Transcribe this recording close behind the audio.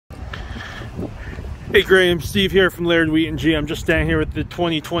Hey Graeme, Steve here from Laird Wheat and G. I'm just standing here with the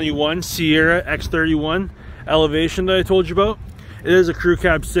 2021 Sierra X31 Elevation that I told you about. It is a crew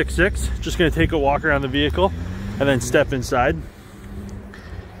cab 6.6. Just going to take a walk around the vehicle and then step inside.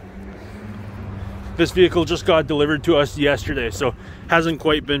 This vehicle just got delivered to us yesterday, so hasn't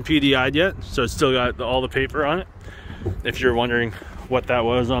quite been PDI'd yet, so it's still got all the paper on it. If you're wondering what that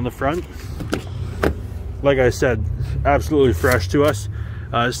was on the front, like I said, absolutely fresh to us.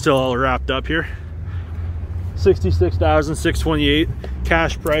 It's still all wrapped up here. $66,628,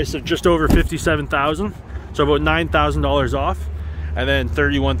 cash price of just over $57,000, so about $9,000 off, and then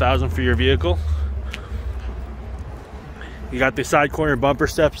 $31,000 for your vehicle. You got the side corner bumper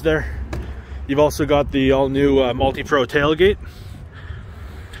steps there. You've also got the all new multi-pro tailgate.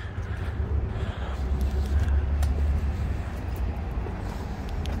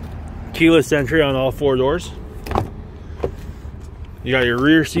 Keyless entry on all four doors. You got your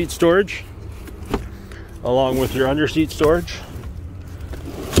rear seat storage along with your under seat storage.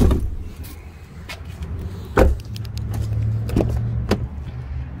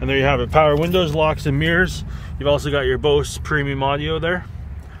 And there you have it, power windows, locks and mirrors. You've also got your Bose premium audio there.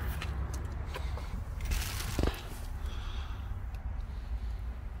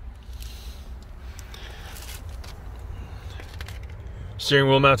 Steering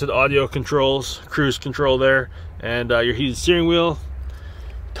wheel mounted audio controls, cruise control there, and your heated steering wheel,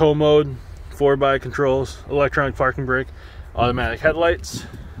 tow mode, 4x controls, electronic parking brake, automatic headlights.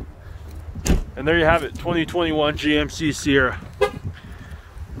 And there you have it, 2021 GMC Sierra.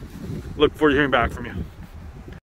 Look forward to hearing back from you.